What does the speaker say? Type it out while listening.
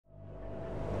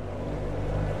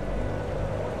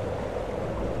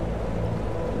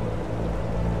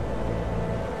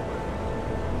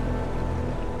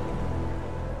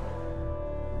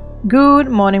Good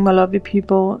morning, my lovely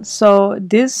people. So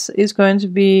this is going to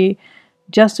be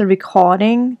just a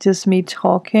recording, just me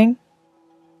talking,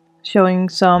 showing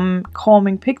some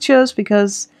calming pictures,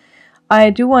 because I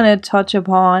do want to touch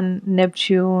upon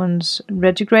Neptune's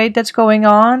retrograde that's going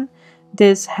on.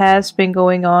 This has been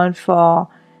going on for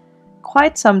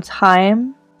quite some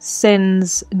time,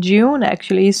 since June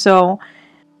actually, so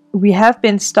we have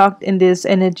been stuck in this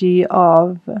energy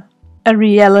of a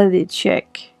reality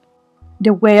check.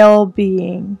 The veil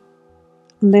being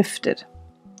lifted,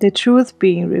 the truth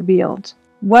being revealed.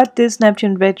 What this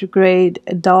Neptune retrograde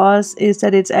does is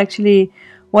that it's actually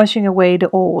washing away the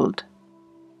old,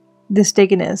 the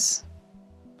stickiness.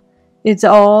 It's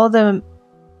all the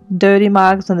dirty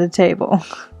marks on the table.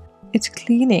 It's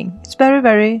cleaning. It's very,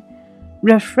 very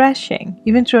refreshing,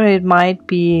 even though it might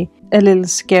be a little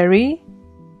scary,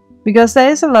 because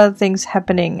there is a lot of things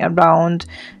happening around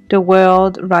the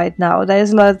world right now. There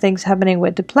is a lot of things happening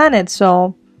with the planet,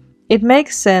 so it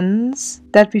makes sense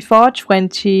that before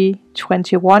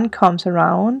 2021 comes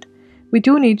around, we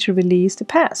do need to release the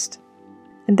past.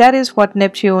 And that is what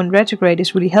Neptune retrograde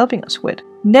is really helping us with.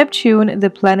 Neptune, the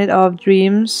planet of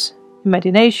dreams,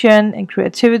 imagination and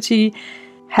creativity,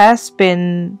 has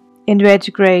been in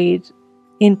retrograde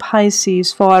in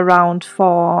Pisces for around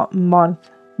 4 months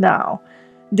now.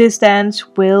 This dance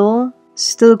will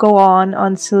still go on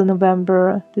until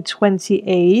November the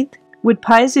 28th. With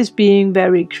Pisces being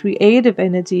very creative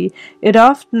energy, it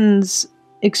often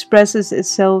expresses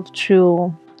itself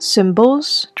through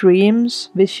symbols, dreams,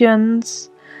 visions,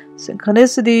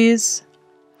 synchronicities,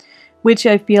 which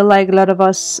I feel like a lot of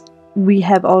us, we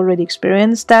have already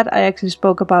experienced that. I actually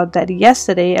spoke about that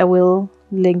yesterday. I will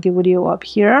link the video up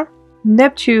here.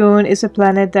 Neptune is a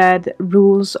planet that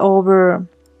rules over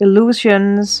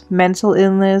illusions, mental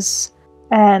illness,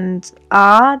 and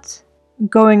art.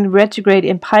 Going retrograde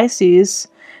in Pisces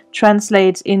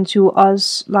translates into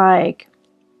us like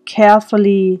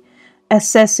carefully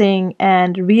assessing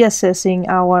and reassessing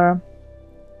our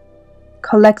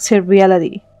collective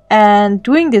reality. And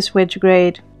doing this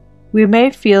retrograde, we may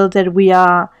feel that we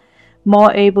are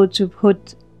more able to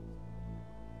put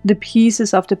the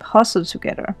pieces of the puzzle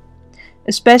together,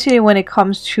 especially when it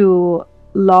comes to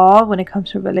love, when it comes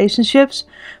to relationships,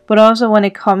 but also when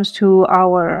it comes to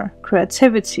our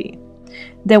creativity,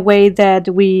 the way that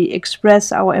we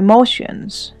express our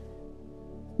emotions,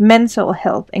 mental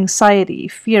health, anxiety,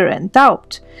 fear and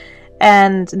doubt.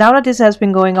 And now that this has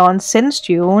been going on since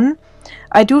June,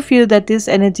 I do feel that this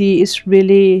energy is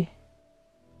really,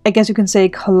 I guess you can say,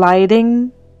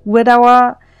 colliding with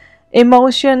our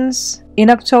emotions in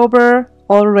October,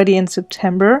 already in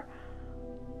September.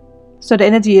 So the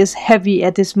energy is heavy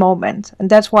at this moment, and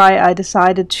that's why I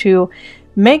decided to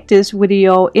make this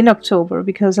video in October,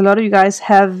 because a lot of you guys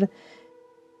have,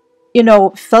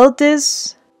 felt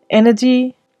this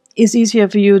energy. It's easier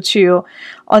for you to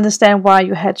understand why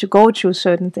you had to go through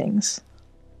certain things,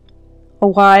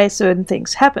 or why certain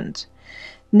things happened.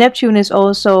 Neptune is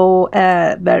also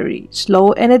a very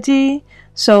slow energy,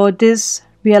 so this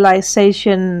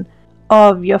realization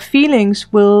of your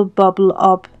feelings will bubble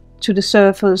up to the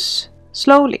surface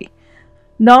slowly.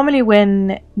 Normally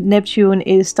when Neptune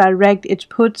is direct, it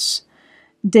puts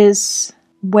this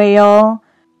veil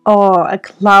or a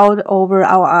cloud over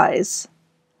our eyes,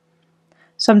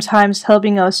 sometimes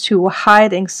helping us to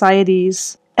hide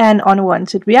anxieties and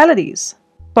unwanted realities.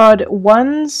 But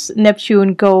once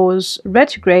Neptune goes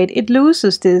retrograde, it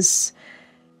loses this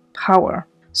power.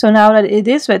 So now that it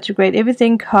is retrograde,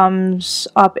 everything comes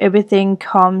up, everything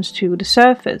comes to the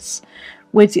surface,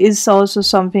 which is also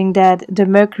something that the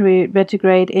Mercury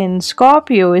retrograde in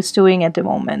Scorpio is doing at the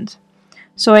moment.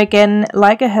 So again,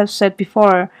 like I have said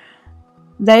before,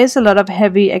 there is a lot of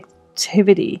heavy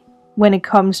activity when it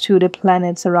comes to the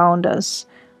planets around us.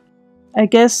 I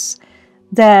guess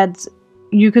that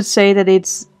you could say that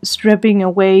it's stripping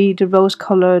away the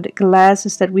rose-colored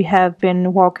glasses that we have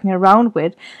been walking around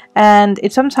with, and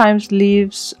it sometimes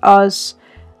leaves us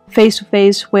face to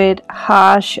face with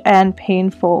harsh and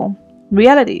painful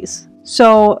realities.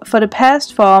 So for the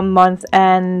past 4 months,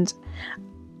 and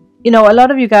a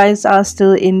lot of you guys are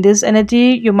still in this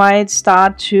energy, you might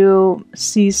start to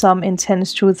see some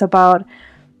intense truth about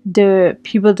the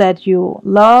people that you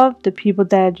love, the people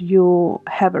that you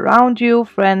have around you,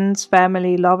 friends,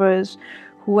 family, lovers,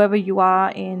 whoever you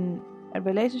are in a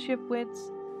relationship with.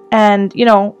 And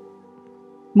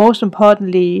most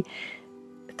importantly,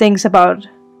 things about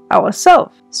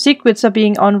ourselves. Secrets are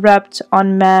being unwrapped,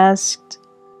 unmasked,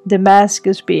 the mask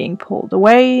is being pulled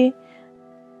away.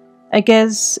 I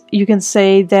guess you can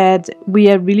say that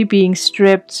we are really being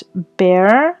stripped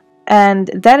bare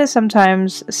And that is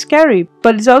sometimes scary,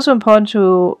 but it's also important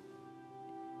to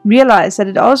realize that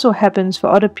it also happens for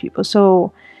other people.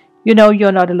 So, you know,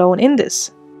 you're not alone in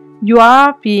this. You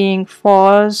are being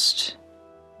forced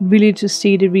really to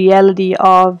see the reality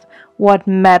of what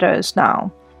matters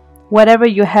now. Whatever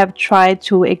you have tried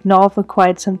to ignore for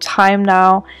quite some time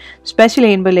now,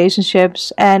 especially in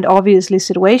relationships and obviously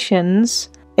situations,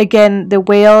 again, the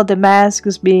veil, the mask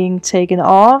is being taken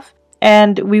off,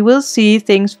 and we will see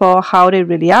things for how they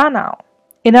really are now.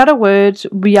 In other words,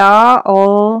 we are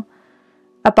all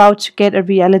about to get a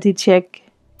reality check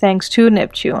thanks to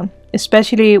Neptune,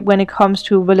 especially when it comes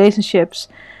to relationships.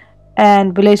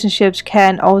 And relationships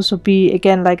can also be,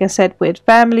 again, like I said, with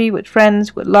family, with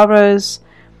friends, with lovers.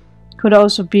 Could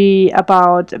also be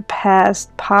about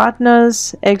past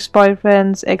partners,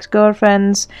 ex-boyfriends,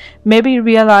 ex-girlfriends. Maybe you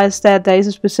realize that there is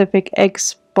a specific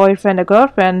ex-boyfriend or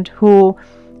girlfriend who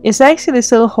is actually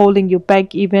still holding you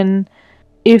back, even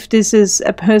if this is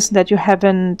a person that you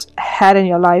haven't had in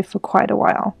your life for quite a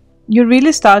while. You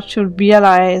really start to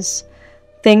realize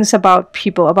things about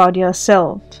people, about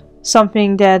yourself.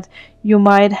 Something that you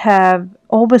might have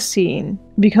overseen,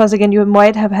 because again, you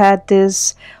might have had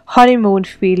this honeymoon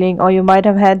feeling, or you might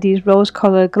have had these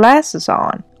rose-colored glasses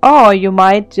on, or you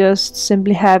might just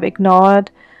simply have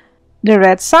ignored the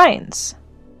red signs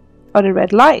or the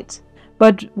red light.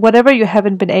 But whatever you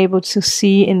haven't been able to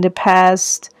see in the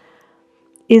past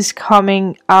is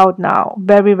coming out now,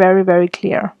 very, very, very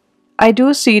clear. I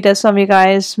do see that some of you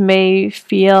guys may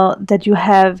feel that you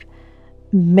have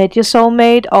met your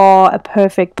soulmate or a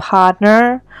perfect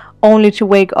partner, only to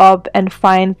wake up and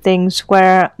find things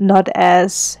were not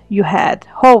as you had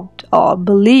hoped or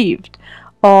believed,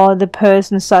 or the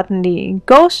person suddenly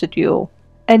ghosted you.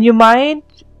 And you might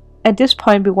at this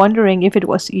point be wondering if it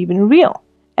was even real.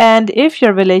 And if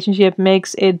your relationship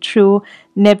makes it through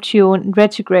Neptune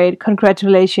retrograde,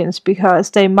 congratulations,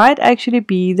 because they might actually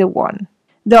be the one.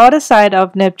 The other side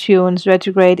of Neptune's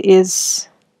retrograde is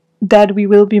that we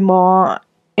will be more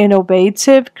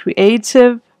innovative,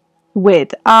 creative,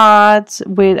 with art,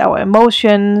 with our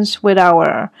emotions, with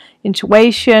our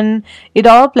intuition. It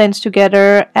all blends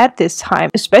together at this time,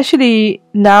 especially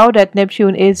now that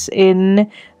Neptune is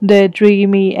in the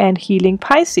dreamy and healing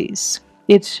Pisces.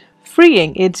 It's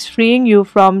freeing you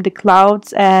from the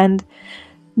clouds and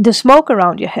the smoke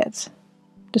around your head,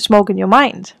 the smoke in your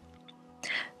mind.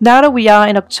 Now that we are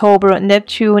in October,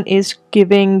 Neptune is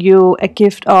giving you a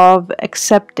gift of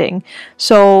accepting.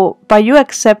 So by you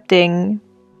accepting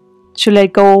to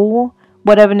let go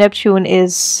whatever Neptune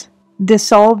is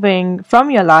dissolving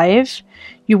from your life,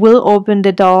 you will open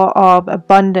the door of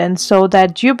abundance so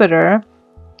that Jupiter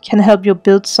can help you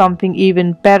build something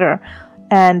even better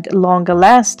and longer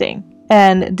lasting.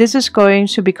 And this is going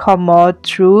to become more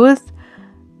truth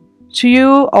to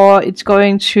you, or it's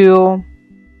going to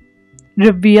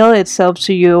reveal itself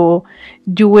to you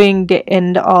during the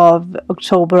end of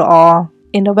October or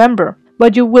in November.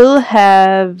 But you will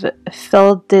have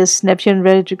felt this Neptune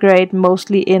retrograde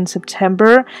mostly in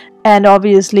September and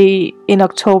obviously in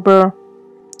October.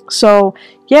 So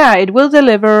yeah, it will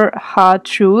deliver hard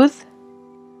truth.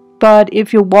 But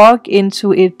if you walk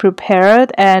into it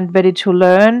prepared and ready to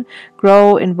learn,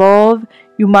 grow, evolve,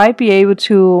 you might be able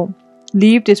to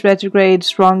leave this retrograde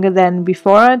stronger than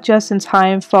before, just in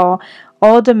time for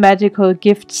all the magical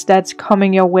gifts that's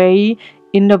coming your way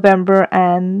in November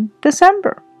and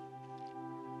December.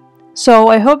 So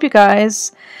I hope you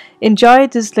guys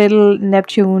enjoyed this little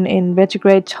Neptune in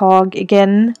retrograde talk.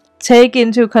 Again, take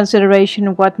into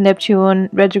consideration what Neptune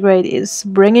retrograde is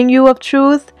bringing you of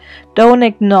truth. Don't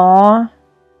ignore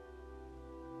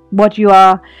what you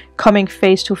are coming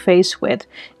face to face with.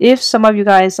 If some of you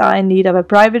guys are in need of a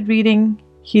private reading,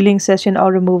 healing session,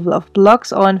 or removal of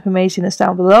blocks, all information is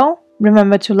down below.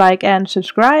 Remember to like and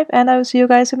subscribe, and I will see you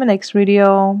guys in my next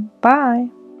video.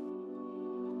 Bye!